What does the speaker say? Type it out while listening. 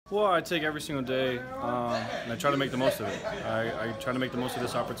Well, I take every single day and I try to make the most of it. I try to make the most of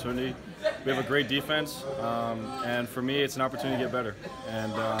this opportunity. We have a great defense, and for me, it's an opportunity to get better.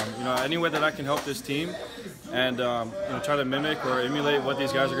 And any way that I can help this team and try to mimic or emulate what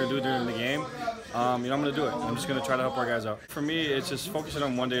these guys are going to do during the game, I'm going to do it. I'm just going to try to help our guys out. For me, it's just focusing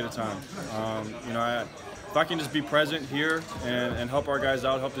on one day at a time. If I can just be present here and help our guys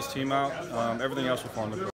out, help this team out, everything else will fall into place.